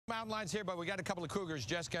sound lines here, but we got a couple of cougars.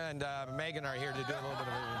 Jessica and Megan are here to do a little bit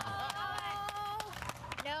of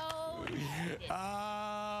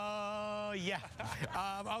yeah.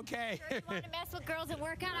 Okay. Sure you want to mess with girls and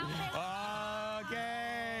work out outfits?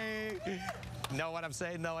 Okay. Know what I'm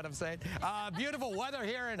saying? Know what I'm saying? Beautiful weather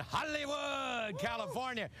here in Hollywood,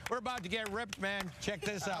 California. We're about to get ripped, man. Check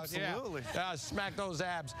this out. Absolutely. Yeah. Smack those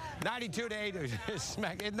abs. 92 to 80.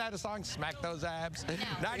 Smack. Isn't that a song? Smack those abs. No.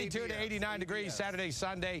 92 to 89 degrees. Saturday,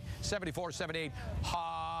 Sunday, 74, 78.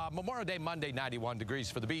 Memorial Day, Monday, 91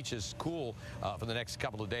 degrees for the beaches. Cool for the next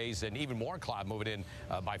couple of days, and even more cloud moving in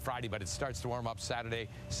by Friday, but it starts to warm up Saturday,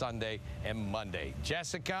 Sunday, and Monday.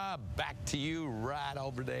 Jessica, back to you right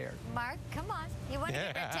over there. Mark, come on. You want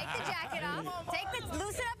to take the jacket off,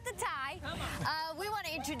 loosen up the tie. We want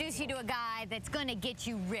to introduce you to a guy that's going to get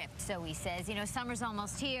you ripped, so he says. You know, summer's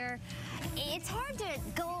almost here. It's hard to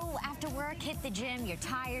go after work, hit the gym, you're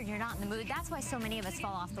tired, you're not in the mood. That's why so many of us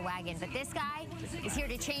fall off the wagon. But this guy is here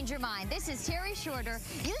to change your mind. This is Terry Shorter,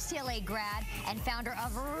 UCLA grad and founder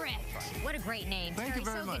of R.I.P.P.E.D. What a great name. Thank you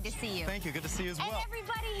very much. Good to see you. Thank you. Good to see you as well. And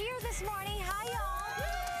everybody here this morning. Hi, y'all.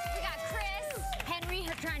 We got Chris, Henry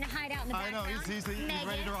trying to hide out in the background. I know. He's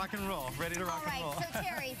ready to rock and roll. Ready to rock and roll. All right. So,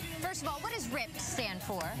 Terry, first of all, what does R.I.P.P.E.D. stand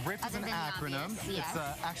for? R.I.P.P.E.D. is an acronym. Yes.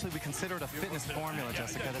 It's actually, we consider it a fitness formula,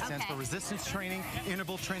 Jessica. That stands for resistance training,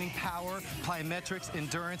 interval training, power, plyometrics,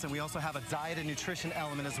 endurance, and we also have a diet and nutrition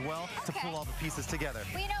element as well to pull all the pieces together.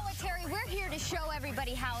 Well, you know what, Terry? We're here to show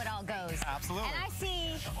everybody how it all goes. Absolutely. And I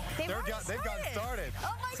see they've gotten started.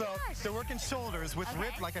 Oh, my gosh. They're working shoulders with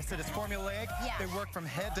R.I.P.P.E.D. Like I said, it's formulaic. Yeah. They work from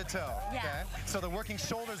head to toe. Yeah. Okay? So they're working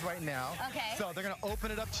shoulders right now. Okay. So they're going to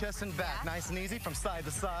open it up chest and back. Yeah. Nice and easy from side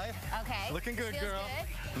to side. Okay. Looking good, Feels girl.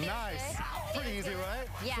 Good. Nice. Feels Pretty easy, good. right?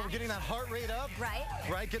 Yeah. So we're getting that heart rate up. Right.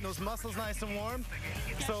 Right, getting those muscles nice and warm.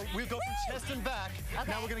 So we go from chest and back.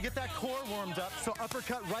 Okay. Now we're going to get that core warmed up. So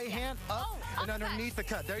uppercut, right hand up and uppercut. underneath the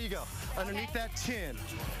cut. There you go. Underneath that chin.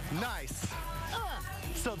 Nice.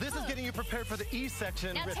 So this is getting you prepared for the E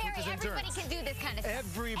section, Now, which Terry, is endurance. everybody can do this kind of stuff.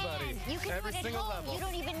 Everybody. And you can Every do it at single home. level. You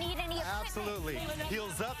don't even need any equipment. Absolutely.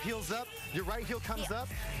 Heels up, heels up. Your right heel comes up.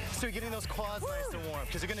 So you're getting those quads nice and warm.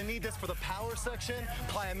 Because you're going to need this for the power section,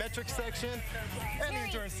 plyometric section, and the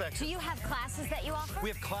endurance section. Do you have classes that you offer? We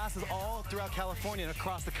have classes all throughout California and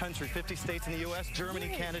across the country, 50 states in the U.S., Germany,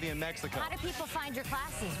 Canada, and Mexico. How do people find your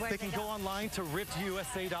classes? Where They can go online to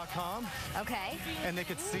rippedusa.com. Okay. And they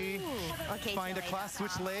could see, find a class,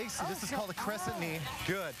 switch legs. So this is called a crescent knee.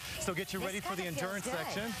 Good. So get you ready for the endurance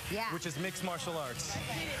section, which is mixed martial arts.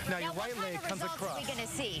 Now your right leg comes across. What are we going to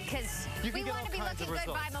see? Because we get want to all be kinds looking of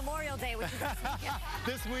good by Memorial Day, which is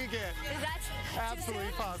this weekend. Is that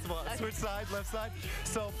absolutely possible? Okay. Switch side, left side.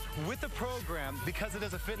 So with the program, because it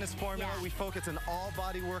is a fitness formula, we focus an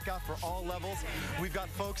all-body workout for all levels. We've got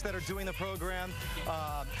folks that are doing the program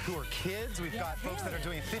who are kids. We've got folks that are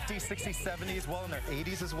doing 50s, 60s, 70s, well in their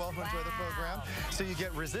 80s as well who enjoy the program. So you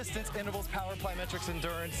get resistance, intervals, power, plyometrics,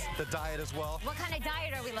 endurance, the diet as well. What kind of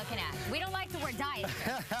diet are we looking at? We don't like the word diet.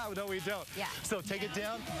 No, we don't. Yeah. So take it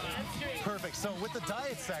down. Perfect. So with the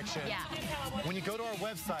diet section, when you go to our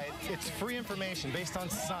website, it's free information based on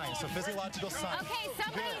science, so physiological science. Okay,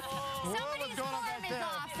 somebody's form is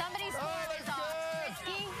off. Somebody's form is off.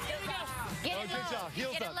 Risky. Get it low. Good job.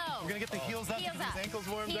 Heels get up. It low. We're going to get the heels up, get these ankles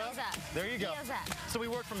warmed heels up. There you go. Heels up. So we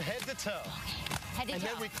work from head to toe. Head to toe. And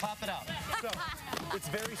then we clap it out. So it's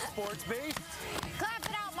very sports-based. Clap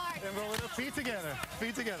it out, Mark. And roll it up. Feet together.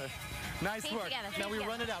 Feet together. Nice feet work. Together, now we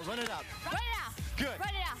run it out. Run it out. Run it out. Good.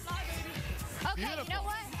 Run it out. Okay, Beautiful. you know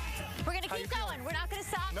what? We're going to keep going. We're not going to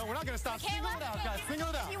stop. No, we're not going to stop. Single it out, guys. Single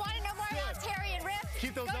it out. If you want to know more about Terry and Rip,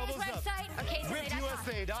 keep those go elbows to his website, up.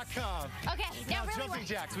 RIPPEDUSA.com. Okay, now really jumping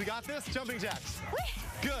jacks. We got this? Jumping jacks. Whee!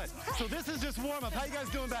 Good. So this is just warm-up. How you guys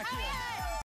doing back here?